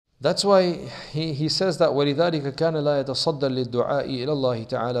That's why he says that وَلِذَلِكَ كَانَ لَا يَتَصَدَّرْ لِلدُّعَاءِ إِلَى اللَّهِ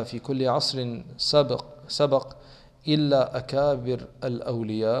تَعَالَى فِي كُلِّ عَصْرٍ سبق إلا أكابر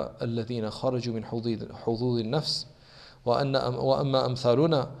الأولياء الذين خرجوا من حظوظ النفس وأما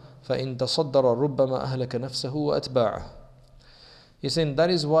أمثالنا فإن تصدر ربما أهلك نفسه وأتباعه. He's saying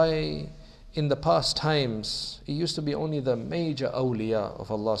that is why in the past times it used to be only the major awliya of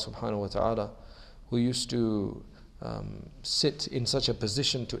Allah subhanahu wa ta'ala who used to sit in such a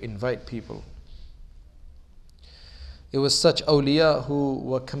position to invite people. It was such awliya who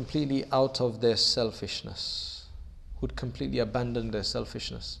were completely out of their selfishness, who'd completely abandoned their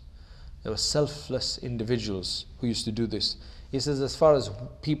selfishness. There were selfless individuals who used to do this. He says, as far as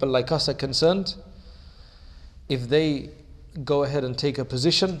people like us are concerned, if they go ahead and take a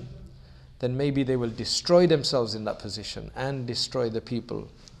position, then maybe they will destroy themselves in that position and destroy the people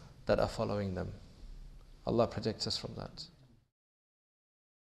that are following them. Allah protects us from that.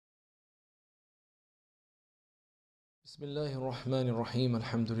 Bismillahir Rahmanir Rahim.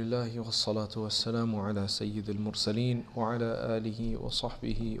 Alhamdulillah wassalatu wassalamu ala sayyidil mursaleen wa ala alihi wa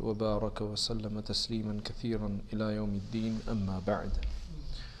sahbihi wa baraka wa sallama tasliman kathiran ila yawmiddin amma ba'd.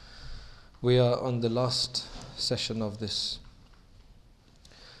 We are on the last session of this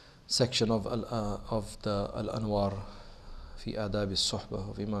section of the Al-Anwar fi Adab al-Suhbah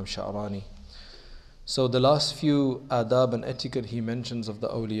of Imam Sha'rani. So the last few adab and etiquette he mentions of the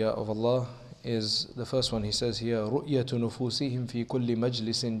awliya of Allah is the first one. He says here, رُؤْيَةُ نُفُوسِهِمْ فِي كُلِّ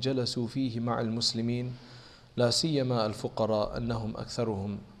مَجْلِسٍ جَلَسُوا فِيهِ مَعَ الْمُسْلِمِينَ لَا سِيَّمَا الْفُقَرَاءَ أَنَّهُمْ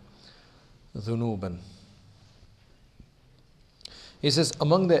أَكْثَرُهُمْ ذُنُوبًا. He says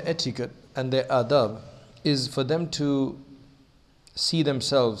among their etiquette and their adab is for them to see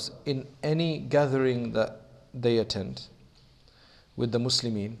themselves in any gathering that they attend with the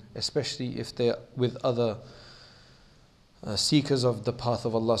Muslimin, especially if they are with other seekers of the path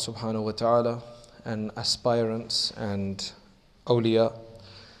of Allah subhanahu wa ta'ala and aspirants and awliya.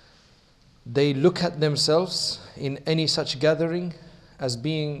 They look at themselves in any such gathering as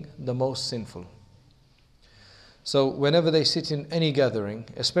being the most sinful. So whenever they sit in any gathering,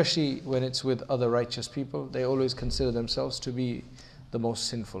 especially when it's with other righteous people, they always consider themselves to be the most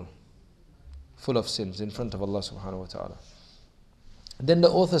sinful, full of sins in front of Allah subhanahu wa ta'ala. Then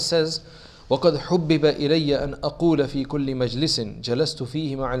the author says, وَقَدْ حُبِّبَ إِلَيَّ أَنْ أَقُولَ فِي كُلِّ مَجْلِسٍ جَلَسْتُ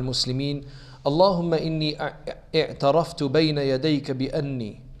فِيهِ مَعَ الْمُسْلِمِينَ اللهم إني اعترفت بين يديك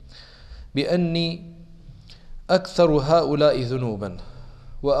بأني أكثر هؤلاء ذنوبا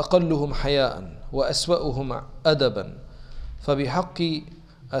وأقلهم حياء وأسوأهم أدبا فبحق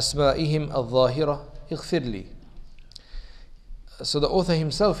أسمائهم الظاهرة اغفر لي. So the author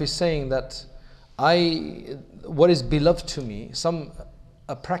himself is saying that what is beloved to me,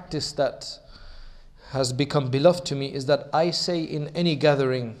 a practice that has become beloved to me is that I say in any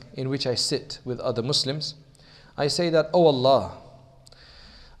gathering in which I sit with other Muslims, I say that, oh Allah,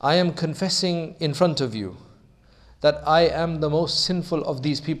 I am confessing in front of you that I am the most sinful of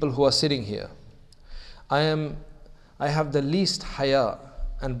these people who are sitting here. I have the least haya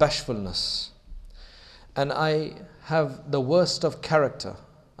and bashfulness, and I have the worst of character.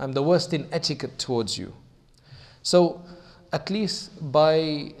 I'm the worst in etiquette towards you. So at least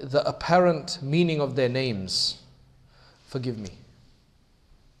by the apparent meaning of their names, forgive me.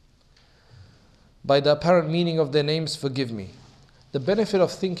 By the apparent meaning of their names, forgive me. The benefit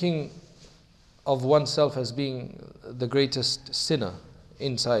of thinking of oneself as being the greatest sinner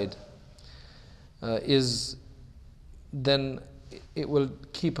inside is then it will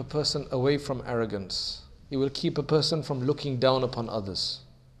keep a person away from arrogance. It will keep a person from looking down upon others.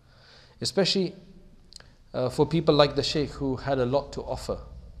 Especially for people like the Shaykh who had a lot to offer,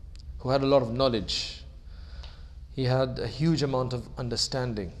 who had a lot of knowledge. He had a huge amount of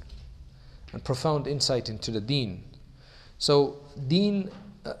understanding and profound insight into the deen. So deen,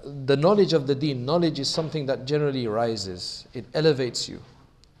 the knowledge of the deen, knowledge is something that generally rises. It elevates you.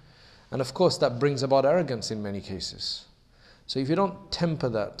 And of course that brings about arrogance in many cases. So if you don't temper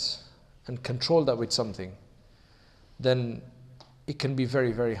that and control that with something, then it can be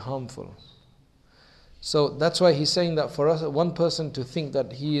very, very harmful. So that's why he's saying that for us, one person to think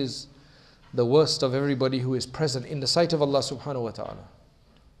that he is the worst of everybody who is present in the sight of Allah subhanahu wa ta'ala.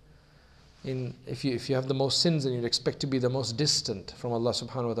 If you have the most sins and you'd expect to be the most distant from Allah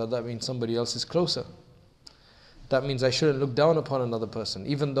subhanahu wa ta'ala, that means somebody else is closer. That means I shouldn't look down upon another person,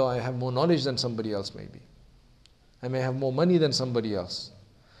 even though I have more knowledge than somebody else maybe. I may have more money than somebody else.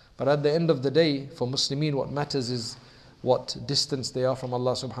 But at the end of the day, for Muslimin, what matters is what distance they are from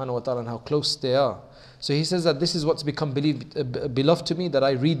Allah subhanahu wa ta'ala and how close they are. So he says that this is what's become beloved to me, that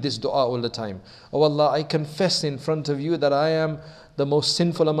I read this dua all the time. Oh Allah, I confess in front of you that I am the most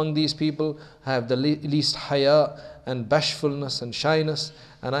sinful among these people. I have the least haya and bashfulness and shyness,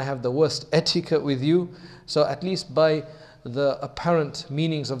 and I have the worst etiquette with you. So at least by the apparent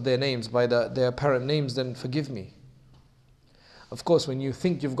meanings of their names, by their apparent names, then forgive me. Of course, when you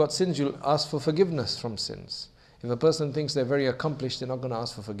think you've got sins, you'll ask for forgiveness from sins. If a person thinks they're very accomplished, they're not going to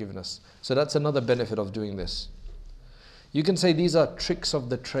ask for forgiveness. So that's another benefit of doing this. You can say these are tricks of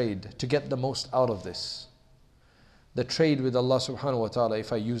the trade to get the most out of this. The trade with Allah subhanahu wa ta'ala,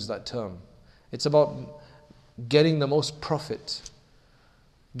 if I use that term. It's about getting the most profit,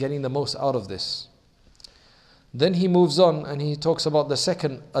 getting the most out of this. Then he moves on and he talks about the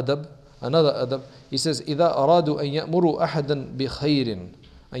second adab, another adab. He says, إِذَا أَرَادُوا أَن يَأْمُرُوا أَحَدًا بِخَيْرٍ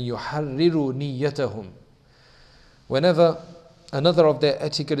أَن يُحَرِّرُوا نِيَّتَهُمْ. Whenever, another of their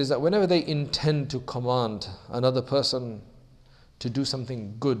etiquette is that whenever they intend to command another person to do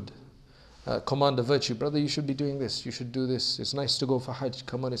something good, command a virtue, brother, you should be doing this, you should do this, it's nice to go for Hajj,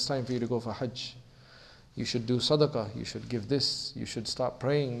 come on, it's time for you to go for Hajj. You should do sadaqah, you should give this, you should start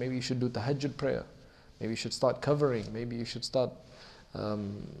praying, maybe you should do tahajjud prayer, maybe you should start covering, maybe you should start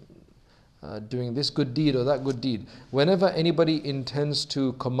doing this good deed or that good deed. Whenever anybody intends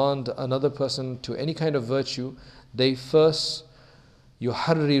to command another person to any kind of virtue, they first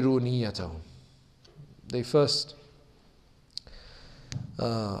yuharriru niyatahum. They first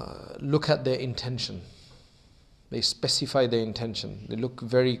look at their intention. They specify their intention.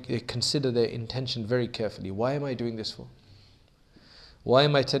 They consider their intention very carefully. Why am I doing this for? Why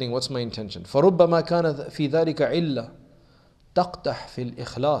am I telling? What's my intention? فَرُبَّمَا كَانَ فِي ذَلِكَ عِلَّةٌ تَقْدَحْ فِي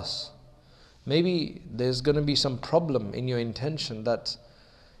الْإِخْلَاصِ. Maybe there's going to be some problem in your intention that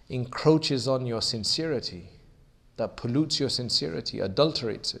encroaches on your sincerity, that pollutes your sincerity,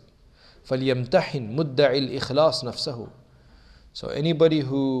 adulterates it. فَلْيَمْتَحِنْ مُدَّعِ الْإِخْلَاص نَفْسَهُ. So anybody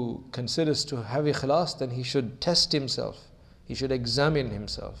who considers to have ikhlas, then he should test himself. He should examine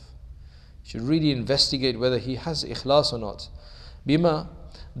himself. He should really investigate whether he has ikhlas or not. Bima,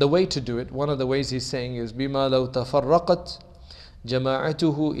 the way to do it, one of the ways he's saying is بِمَا لَوْ تَفَرَّقَتْ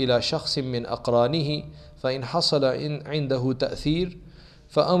جَمَاعَتُهُ إِلَى شَخْصٍ مِّنْ أَقْرَانِهِ فَإِنْ حَصَلَ عِنْدَهُ تَأْثِيرٌ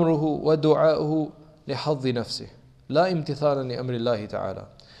فَأَمْرُهُ وَدُعَاؤُهُ لِحَظِّ نَفْسِهِ لَا امْتِثَالًا لِأَمْرِ اللَّهِ تَعَالَى.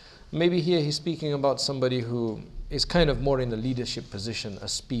 Maybe here he's speaking about somebody who is kind of more in a leadership position, a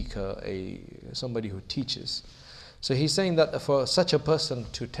speaker, somebody who teaches. So he's saying that for such a person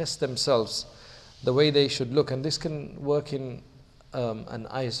to test themselves, the way they should look, and this can work in an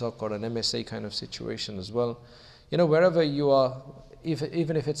ISOC or an MSA kind of situation as well. You know, wherever you are,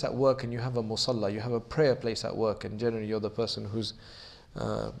 even if it's at work and you have a musalla, you have a prayer place at work, and generally you're the person who's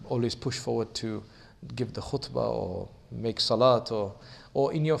always pushed forward to give the khutbah or make salat,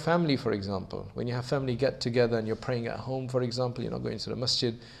 or in your family, for example, when you have family get together and you're praying at home, for example, you're not going to the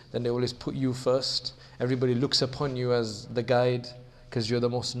masjid, then they always put you first. Everybody looks upon you as the guide because you're the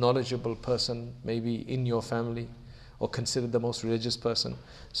most knowledgeable person maybe in your family, or considered the most religious person.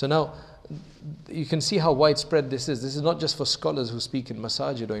 So now you can see how widespread this is. This is not just for scholars who speak in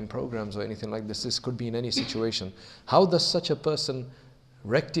masajid or in programs or anything like this. This could be in any situation. How does such a person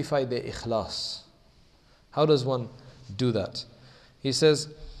rectify their ikhlas? How does one do that? He says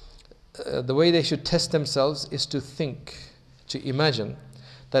the way they should test themselves is to think, to imagine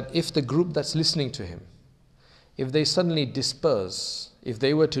that if the group that's listening to him, if they suddenly disperse, if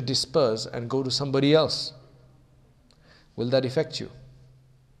they were to disperse and go to somebody else, will that affect you?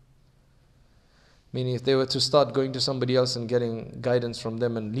 Meaning if they were to start going to somebody else and getting guidance from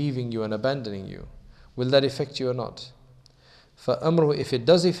them and leaving you and abandoning you, will that affect you or not? فَأَمْرُهُ, if it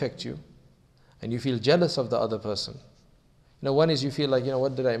does affect you, and you feel jealous of the other person, one is you feel like,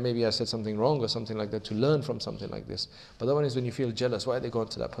 maybe I said something wrong or something like that, to learn from something like this. But the one is when you feel jealous, why are they going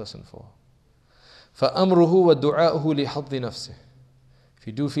to that person for? فَأَمْرُهُ وَدُعَاؤُهُ لِحَظِّ نَفْسِهِ. If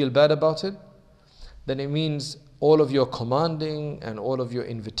you do feel bad about it, then it means all of your commanding and all of your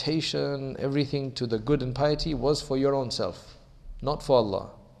invitation, everything to the good and piety was for your own self, not for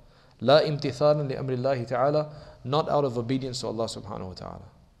Allah. لَا امْتِثَالًا لِأَمْرِ اللَّهِ تَعَالَى, not out of obedience to Allah subhanahu wa ta'ala.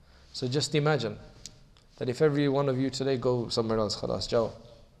 So just imagine that if every one of you today go somewhere else, khalas, jao,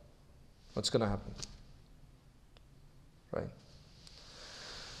 what's going to happen? Right?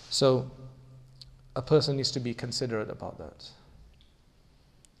 So a person needs to be considerate about that.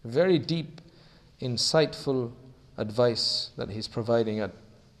 Very deep, insightful advice that he's providing at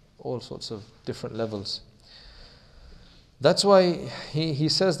all sorts of different levels. That's why he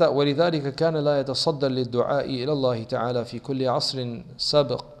says that وَلِذَلِكَ كَانَ لَا يَتَصَدَّرْ لِلدُّعَاءِ إِلَى اللَّهِ تَعَالَى فِي كُلِّ عَصْرٍ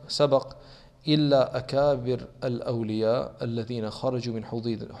سَبَقْ إلا أكابر الأولياء الذين خرجوا من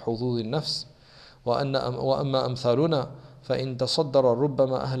حظوظ النفس وأما أمثالنا فإن تصدر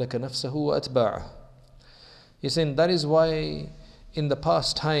ربما أهلك نفسه وأتباعه. He's saying that is why in the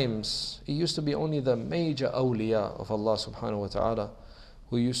past times it used to be only the major awliya of Allah subhanahu wa ta'ala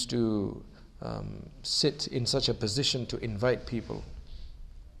who used to sit in such a position to invite people.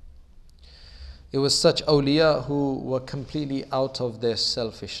 It was such awliya who were completely out of their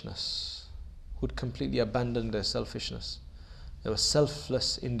selfishness, who'd completely abandoned their selfishness. There were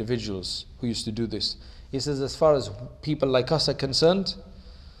selfless individuals who used to do this. He says, as far as people like us are concerned,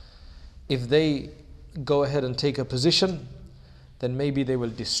 if they go ahead and take a position, then maybe they will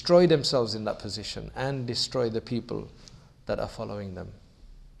destroy themselves in that position and destroy the people that are following them.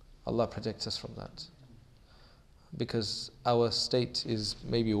 Allah protects us from that. Because our state is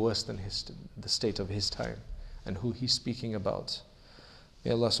maybe worse than the state of his time and who he's speaking about.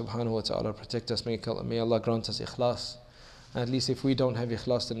 May Allah subhanahu wa ta'ala protect us. May Allah grant us ikhlas. At least if we don't have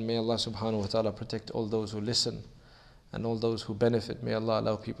ikhlas, then may Allah subhanahu wa ta'ala protect all those who listen and all those who benefit. May Allah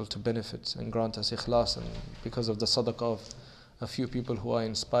allow people to benefit and grant us ikhlas. And because of the sadaqah of a few people who are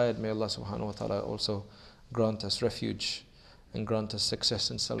inspired, may Allah subhanahu wa ta'ala also grant us refuge and grant us success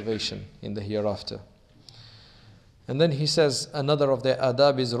and salvation in the hereafter. And then he says, another of their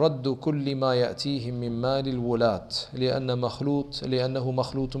adab is رَدُّ كُلِّ مَا يَأْتِيهِمْ مِنْ مَالِ الْوُلَاةِ لِأَنَّهُ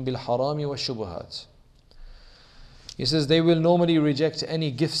مَخْلُوطٌ بِالْحَرَامِ وَالشُّبُهَاتِ. He says they will normally reject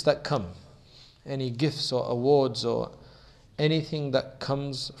any gifts that come, any gifts or awards or anything that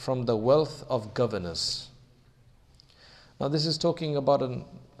comes from the wealth of governors. Now this is talking about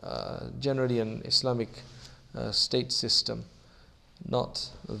generally an Islamic state system, not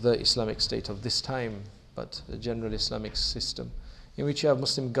the Islamic state of this time, but the general Islamic system in which you have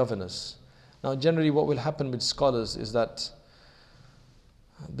Muslim governors. Now generally what will happen with scholars is that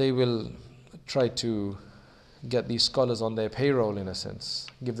they will try to get these scholars on their payroll in a sense,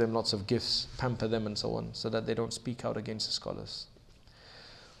 give them lots of gifts, pamper them and so on, so that they don't speak out against the scholars.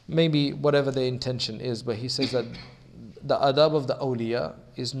 Maybe whatever their intention is, but he says that the adab of the awliya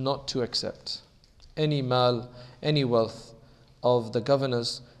is not to accept any mal, any wealth of the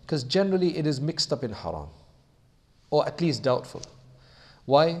governors, because generally it is mixed up in haram, or at least doubtful.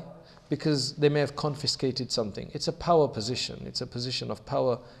 Why? Because they may have confiscated something. It's a power position. It's a position of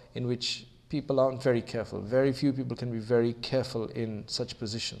power in which people aren't very careful. Very few people can be very careful in such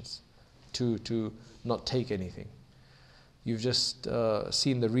positions to not take anything. You've just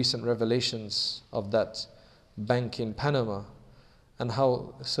seen the recent revelations of that bank in Panama and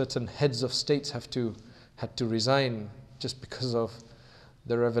how certain heads of states had to resign just because of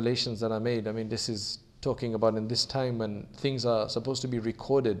the revelations that are made. I mean, this is talking about in this time when things are supposed to be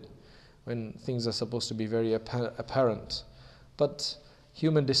recorded, when things are supposed to be very apparent. But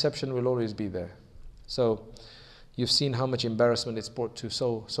human deception will always be there. So you've seen how much embarrassment it's brought to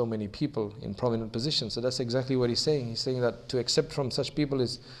so many people in prominent positions. So that's exactly what he's saying. He's saying that to accept from such people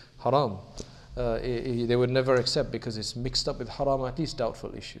is haram. They would never accept because it's mixed up with haram, at least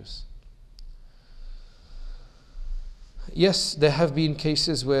doubtful issues. Yes, there have been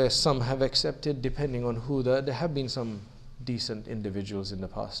cases where some have accepted, depending on who there have been some decent individuals in the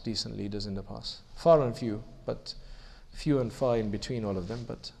past, decent leaders in the past. Far and few, but few and far in between all of them,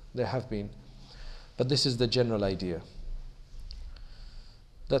 but there have been. But this is the general idea.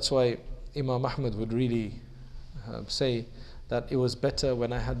 That's why Imam Ahmad would really say that it was better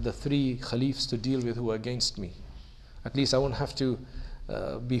when I had the 3 caliphs to deal with who were against me. At least I won't have to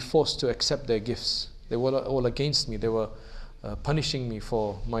be forced to accept their gifts. They were all against me. They were punishing me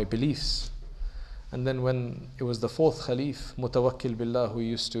for my beliefs. And then when it was the 4th Khalif, Mutawakkil Billah, who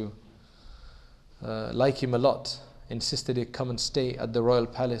used to like him a lot, insisted he'd come and stay at the royal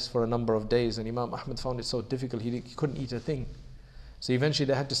palace for a number of days, and Imam Ahmad found it so difficult, he couldn't eat a thing. So eventually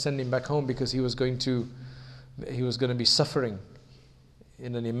they had to send him back home because he was going to be suffering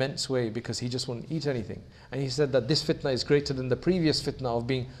in an immense way because he just wouldn't eat anything. And he said that this fitna is greater than the previous fitna of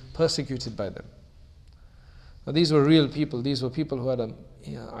being persecuted by them. Now these were real people. These were people who had a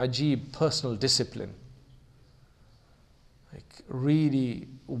ajib personal discipline, like really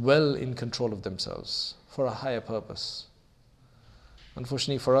well in control of themselves for a higher purpose.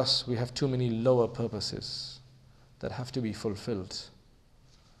 Unfortunately for us, we have too many lower purposes that have to be fulfilled.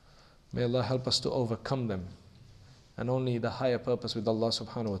 May Allah help us to overcome them, and only the higher purpose with Allah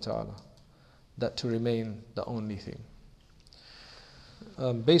subhanahu wa ta'ala, that to remain the only thing.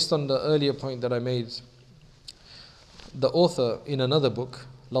 Based on the earlier point that I made, the author in another book,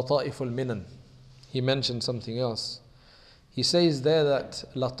 Lata'iful Minan, he mentioned something else. He says there that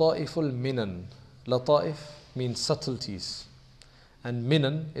Lata'iful Minan, Lata'if means subtleties, And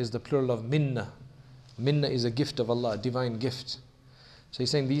minan is the plural of minna. Minna is a gift of Allah, a divine gift. So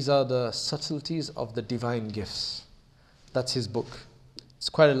he's saying these are the subtleties of the divine gifts. That's his book. It's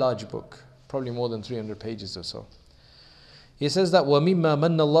quite a large book, probably more than 300 pages or so. He says that وَمِمَّا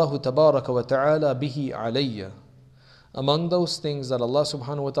مَنَّ اللَّهُ تَبَارَكَ وَتَعَالَى بِهِ عَلَيَّ. Among those things that Allah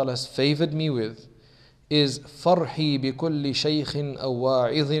subhanahu wa ta'ala has favored me with is فَرْحِي بِكُلِّ شَيْخٍ أَوْ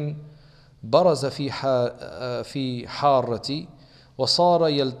وَاعِظٍ بَرَزَ فِي حَارَّتِي وصار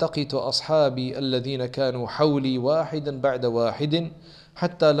يلتقط أصحابي الذين كانوا حولي واحدا بعد واحد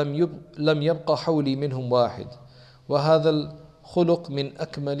حتى لم يبق حولي منهم واحد وهذا الخلق من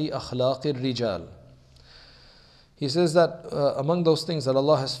أكمل أخلاق الرجال. He says that among those things that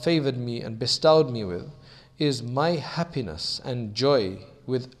Allah has favored me and bestowed me with is my happiness and joy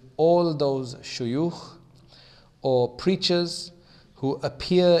with all those shuyukh or preachers who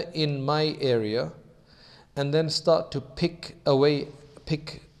appear in my area and then start to pick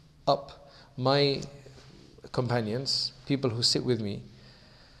up my companions, people who sit with me,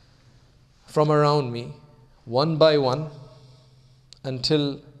 from around me, one by one,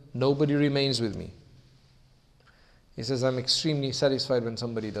 until nobody remains with me. He says, I'm extremely satisfied when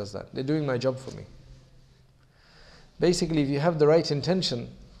somebody does that. They're doing my job for me. Basically, if you have the right intention,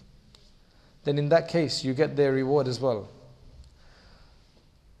 then in that case, you get their reward as well.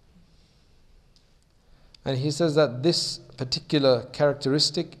 And he says that this particular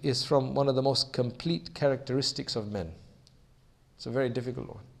characteristic is from one of the most complete characteristics of men. It's a very difficult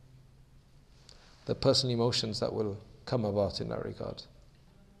one. The personal emotions that will come about in that regard.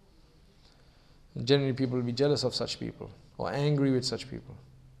 Generally, people will be jealous of such people or angry with such people.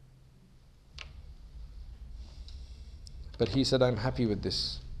 But he said, I'm happy with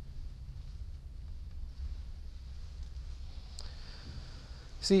this.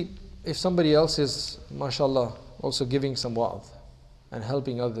 See, if somebody else is, mashallah, also giving some wa'adh and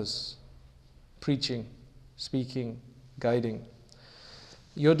helping others, preaching, speaking, guiding,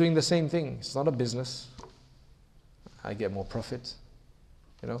 you're doing the same thing. It's not a business. I get more profit,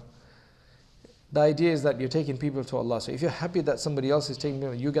 you know. The idea is that you're taking people to Allah. So if you're happy that somebody else is taking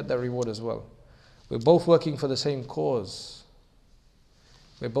people, you get that reward as well. We're both working for the same cause.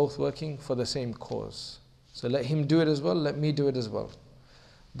 We're both working for the same cause. So let him do it as well, let me do it as well.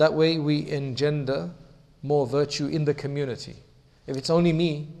 That way we engender more virtue in the community. If it's only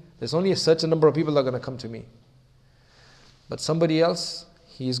me, there's only a certain number of people that are going to come to me. But somebody else,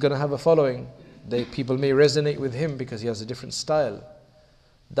 he's going to have a following. People may resonate with him because he has a different style.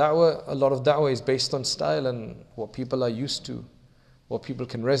 Da'wah, a lot of da'wah is based on style and what people are used to, what people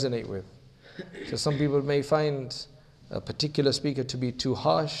can resonate with. So some people may find a particular speaker to be too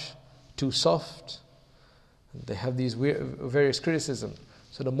harsh, too soft. They have these various criticisms.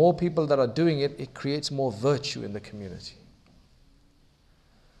 So the more people that are doing it, it creates more virtue in the community.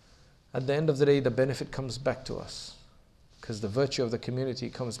 At the end of the day, the benefit comes back to us because the virtue of the community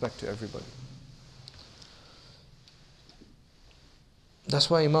comes back to everybody. That's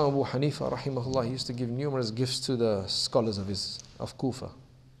why Imam Abu Hanifa, rahimahullah, he used to give numerous gifts to the scholars of Kufa.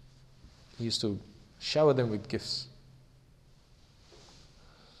 He used to shower them with gifts.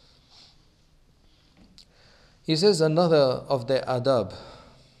 He says another of their adab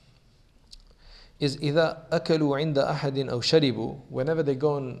is إِذَا أَكَلُوا عِنْدَ أَحَدٍ أَوْ شَرِبُوا. Whenever they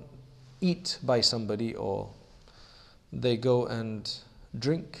go and eat by somebody or they go and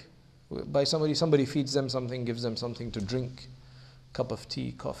drink by somebody feeds them something, gives them something to drink, cup of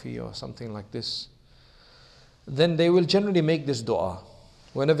tea, coffee or something like this, then they will generally make this dua.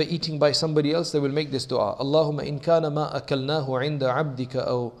 Whenever eating by somebody else, they will make this dua. Allahumma in kana ma akalnahu inda abdika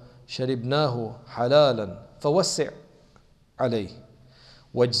aw sharibnahu halalan fawassi' alayh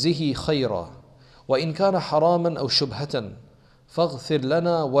wajzihi khayra wa in kana haraman aw shubhatan faghfir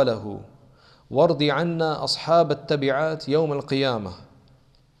lana wa lahu wardi anna ashab at-tabi'at yawm al-qiyamah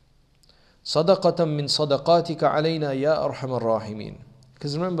sadaqatan min sadaqatika alayna ya arhamar rahimin.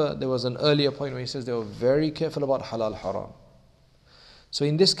 Because remember, there was an earlier point where he says they were very careful about halal haram. So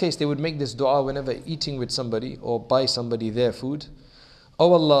in this case, they would make this dua whenever eating with somebody or buy somebody their food.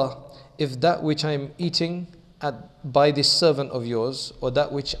 Oh Allah, if that which I am eating by this servant of yours, or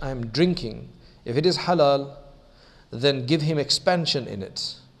that which I am drinking, if it is halal, then give him expansion in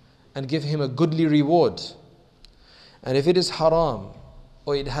it and give him a goodly reward. And if it is haram,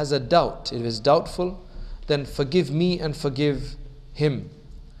 or it has a doubt, it is doubtful, then forgive me and forgive him.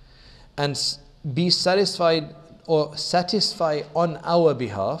 And be satisfied or satisfy on our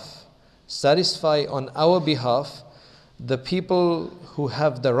behalf the people who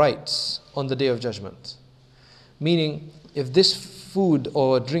have the rights on the Day of Judgment. Meaning, if this food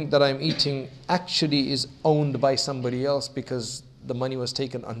or drink that I'm eating actually is owned by somebody else because the money was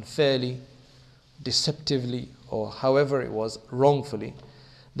taken unfairly, deceptively, or however it was, wrongfully,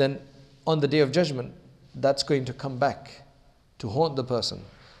 then on the Day of Judgment, that's going to come back to haunt the person.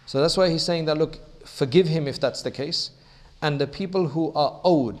 So that's why he's saying that, look, forgive him if that's the case, and the people who are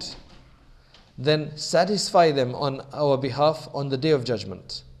owed, then satisfy them on our behalf on the Day of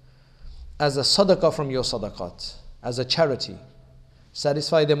Judgment as a sadaqah from your sadaqat, as a charity.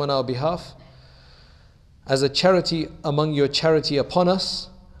 Satisfy them on our behalf as a charity among your charity upon us,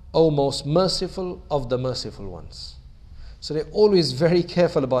 O most merciful of the merciful ones. So they're always very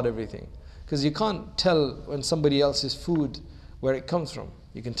careful about everything, because you can't tell when somebody else's food where it comes from.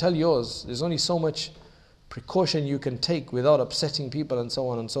 You can tell yours. There's only so much precaution you can take without upsetting people and so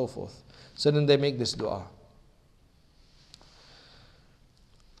on and so forth. So then they make this dua.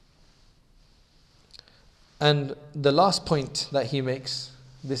 And the last point that he makes,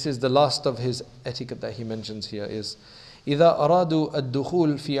 this is the last of his etiquette that he mentions here, is إذا أرادوا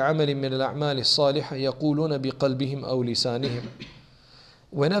الدخول في عمل من الأعمال الصالحة يقولون بقلبهم أو لسانهم.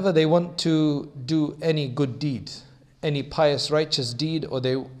 Whenever they want to do any good deed, any pious righteous deed, or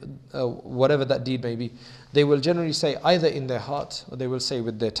they whatever that deed may be, they will generally say either in their heart or they will say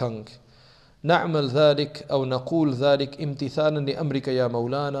with their tongue, نعمل ذلك أو نقول ذلك امتثالا لأمرك يا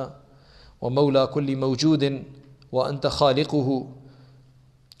مولانا ومولى كل موجود وأنت خالقه.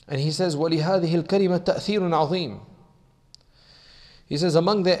 And he says ولهذه الكلمة تأثير عظيم. He says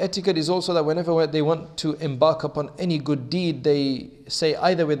among their etiquette is also that whenever they want to embark upon any good deed, they say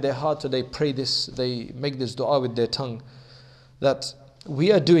either with their heart or they pray this, they make this dua with their tongue, that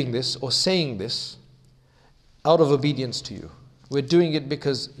we are doing this or saying this out of obedience to you. We're doing it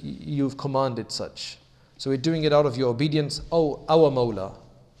because you've commanded such. So we're doing it out of your obedience, oh, our Mawla,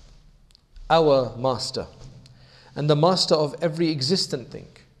 our Master, and the Master of every existent thing.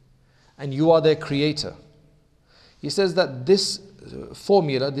 And you are their creator. He says that this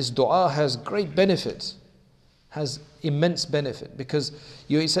formula, this dua, has great benefit, has immense benefit, because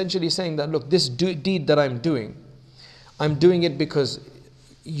you're essentially saying that, look, this deed that I'm doing it because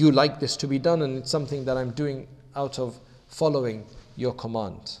you like this to be done, and it's something that I'm doing out of following your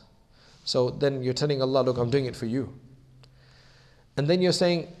command. So then you're telling Allah, look, I'm doing it for you. And then you're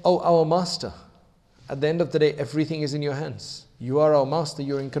saying, oh, our Master, at the end of the day, everything is in your hands. You are our Master,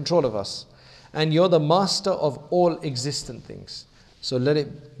 you're in control of us. And you're the Master of all existent things. So let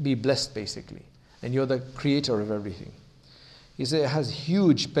it be blessed, basically. And you're the creator of everything. He said it has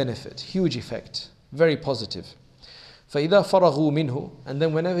huge benefit, huge effect, very positive. فَإِذَا فَرَغُوا مِنْهُ. And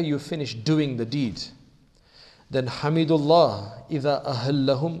then whenever you finish doing the deed, then حَمِدُ اللَّهِ إِذَا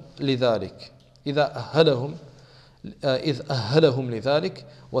أَهَلَّهُمْ لِذَلِكَ إِذْ أَهَلَهُمْ لِذَلِكَ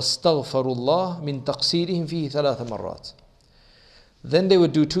وَاسْتَغْفَرُوا اللَّهِ مِنْ تَقْصِيرِهِمْ فِيهِ ثَلَاثَ مَرَّاتٍ. Then they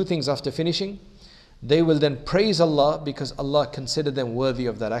would do two things after finishing. They will then praise Allah because Allah considered them worthy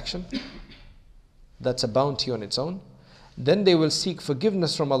of that action. That's a bounty on its own. Then they will seek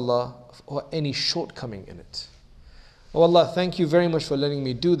forgiveness from Allah for any shortcoming in it. Oh Allah, thank you very much for letting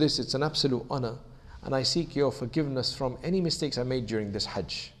me do this. It's an absolute honor. And I seek your forgiveness from any mistakes I made during this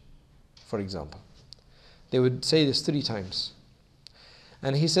Hajj, for example. They would say this 3 times.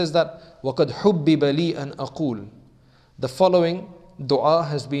 And he says that وَقَدْ حُبِّبَ لِي أَنْ أَقُولُ. The following dua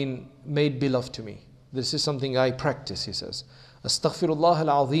has been made beloved to me. This is something I practice, he says. Astaghfirullah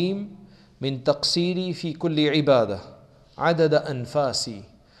al-azim min taqsiri fi kulli ibadah adada anfasi.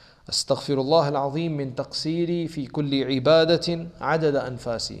 Astaghfirullah al-azim min taqsiri fi kulli ibadatin adada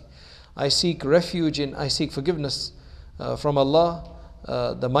anfasi. I seek refuge in, I seek forgiveness from Allah,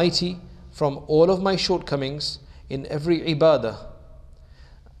 the Mighty, from all of my shortcomings in every ibadah.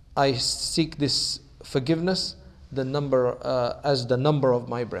 I seek this forgiveness as the number of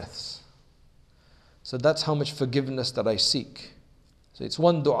my breaths. So that's how much forgiveness that I seek. So it's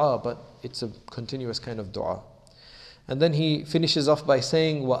one dua, but it's a continuous kind of dua. And then he finishes off by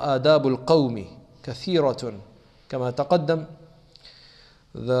saying, وَآدَابُ الْقَوْمِ كَثِيرَةٌ كَمَا تَقَدَّمْ.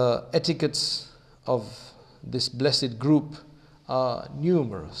 The etiquettes of this blessed group are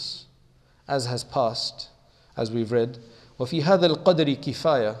numerous, as has passed, as we've read. وَفِي هَذَا الْقَدْرِ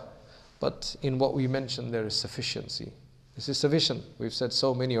كِفَايَةٌ. But in what we mentioned, there is sufficiency. This is sufficient. We've said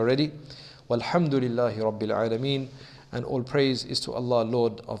so many already. Walhamdulillahi Rabbil Alameen. And all praise is to Allah,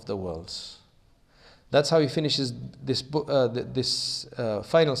 Lord of the worlds. That's how he finishes this book, this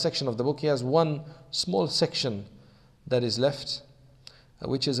final section of the book. He has one small section that is left,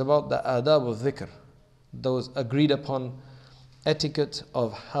 which is about the adab of dhikr, those agreed upon etiquette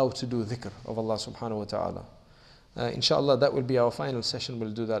of how to do dhikr of Allah subhanahu wa ta'ala. Inshallah, that will be our final session.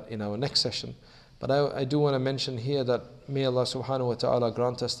 We'll do that in our next session. But I do want to mention here that may Allah subhanahu wa ta'ala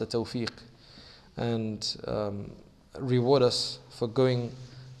grant us the tawfiq and reward us for going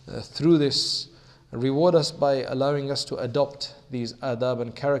through this, reward us by allowing us to adopt these adab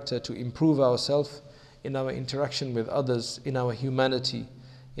and character to improve ourselves in our interaction with others, in our humanity,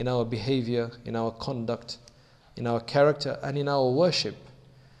 in our behavior, in our conduct, in our character, and in our worship,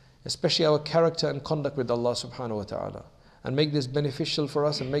 especially our character and conduct with Allah subhanahu wa ta'ala, and make this beneficial for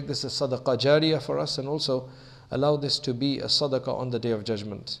us, and make this a sadaqah jariyah for us, and also allow this to be a sadaqah on the Day of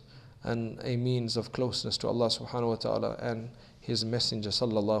Judgment and a means of closeness to Allah subhanahu wa ta'ala and His Messenger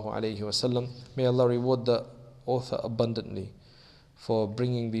sallallahu alayhi wasallam. May Allah reward the author abundantly for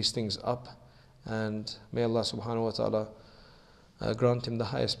bringing these things up, and may Allah subhanahu wa ta'ala grant him the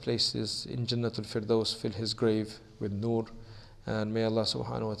highest places in Jannatul Firdaus, fill his grave with nur, and may Allah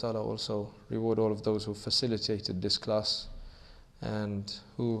subhanahu wa ta'ala also reward all of those who facilitated this class, and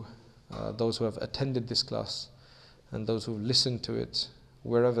those who have attended this class, and those who listened to it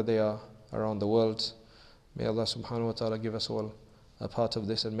wherever they are around the world. May Allah subhanahu wa ta'ala give us all a part of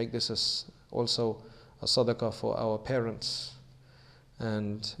this, and make this also a sadaqah for our parents,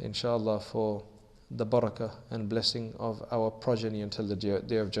 and inshallah for the barakah and blessing of our progeny until the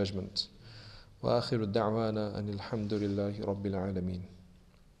Day of Judgment. Wa akhiru da'wana anil hamdulillahi rabbil alameen.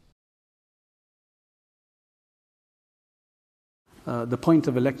 The point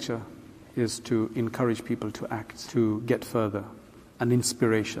of a lecture is to encourage people to act, to get further, an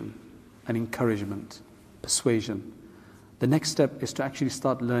inspiration, an encouragement, persuasion. The next step is to actually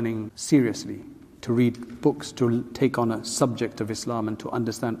start learning seriously, to read books, to take on a subject of Islam and to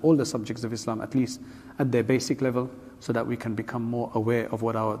understand all the subjects of Islam, at least at their basic level, so that we can become more aware of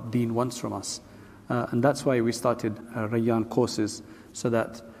what our deen wants from us. And that's why we started Rayyan courses, so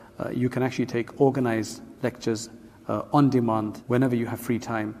that you can actually take organized lectures on demand whenever you have free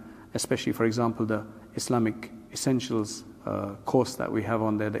time, especially, for example, the Islamic Essentials course that we have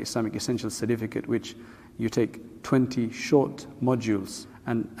on there, the Islamic Essentials Certificate, which you take 20 short modules,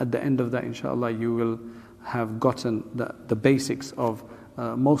 and at the end of that, inshallah, you will have gotten the basics of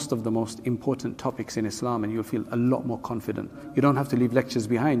most of the most important topics in Islam, and you'll feel a lot more confident. You don't have to leave lectures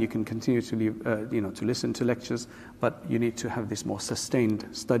behind. You can continue to leave, to listen to lectures, but you need to have this more sustained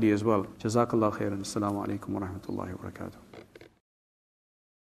study as well. Jazakallah khairan. Assalamu alaikum wa rahmatullahi wa barakatuh.